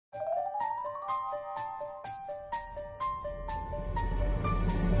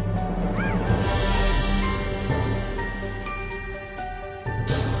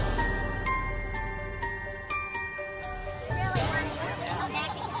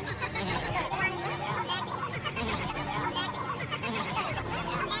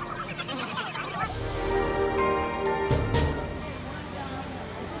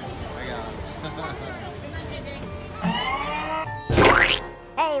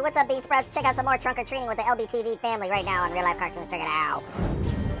Hey, what's up, Bean Sprouts? Check out some more trunk or treating with the LBTV family right now on Real Life Cartoons. Check it out.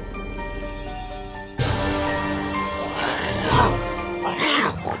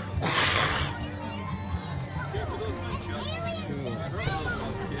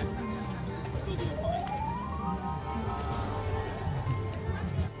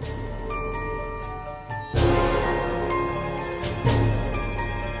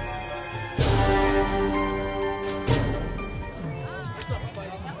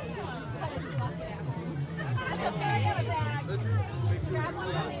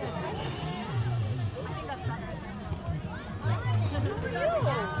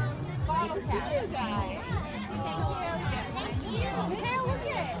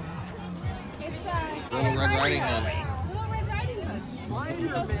 Little Red Riding Hood. Little Red Riding Hood.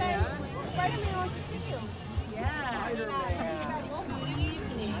 Spider-Man wants to see you. Yeah. Good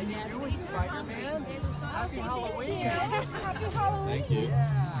evening. How you doing, Spider-Man? Happy Halloween. Happy Halloween. Thank you.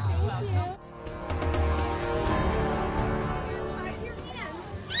 Thank you.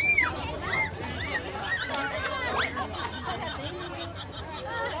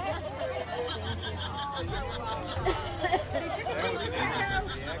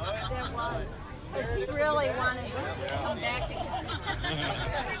 Because he really wanted to come back again.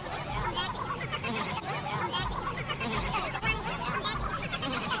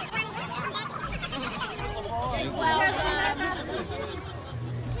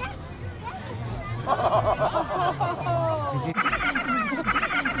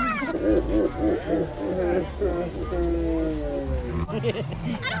 I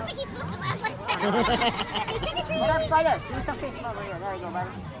don't think he's supposed to laugh like that. Hey, trick or treat. What up, Spider? Do something from over here. There you go, buddy.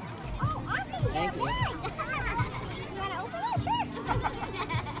 Oh, awesome. Thank you. You want to open it? Sure.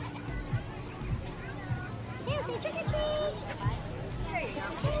 Yeah, say trick or treat. There you go.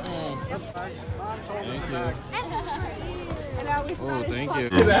 Thank you. And I always Oh, thank you.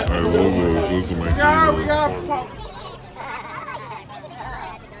 I love those. Those are my favorite. We got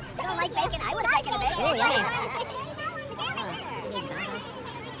You don't like bacon? I would have taken a bacon. Oh, yeah.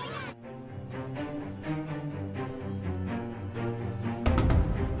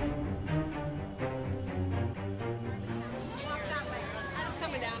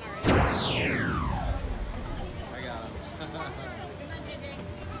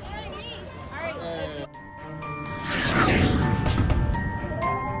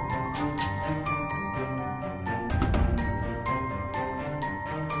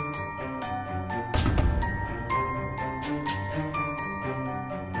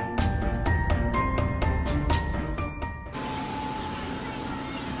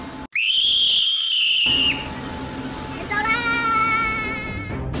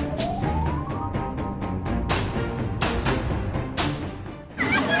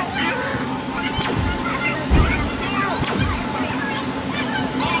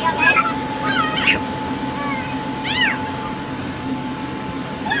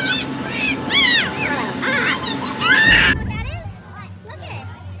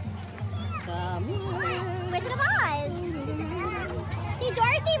 Wizard of Oz. See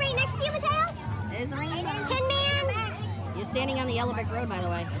Dorothy right next to you, Mateo? There's the ring. Tin Man. You're standing on the yellow brick road, by the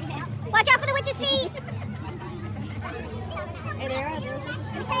way. Watch out for the witch's feet. Hey, there are those witches'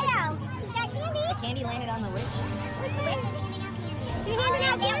 feet. Mateo, she's got candy. The candy landed on the witch. Where's the witch? You're handing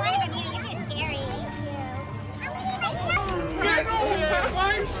out candy? You're just scary. Get over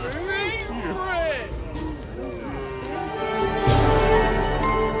my favorite!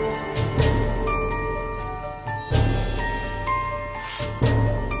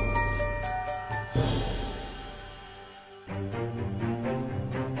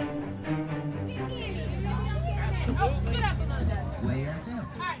 Oh, scoot up a little bit. Way FM.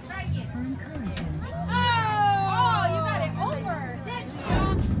 All right, try again. For encouragement. Oh, you got it over. That's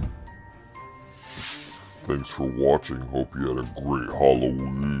Thanks for watching. Hope you had a great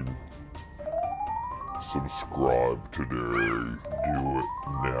Halloween. Subscribe today. Do it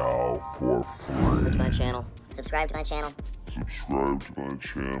now for free. To my channel. Subscribe to my channel. Subscribe to my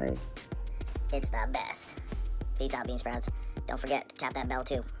channel. It's the best. Peace out, Bean Sprouts. Don't forget to tap that bell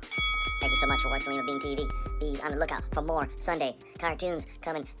too. Thank you so much for watching Lima Bean TV. Be on the lookout for more Sunday cartoons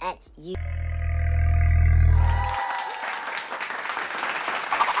coming at you.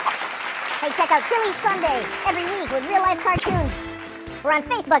 Hey, check out Silly Sunday every week with real life cartoons. We're on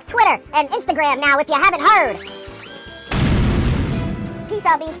Facebook, Twitter, and Instagram now if you haven't heard. Peace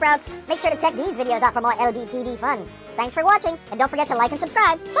out, Bean Sprouts. Make sure to check these videos out for more LBTV fun. Thanks for watching, and don't forget to like and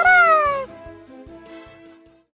subscribe. Bye-bye!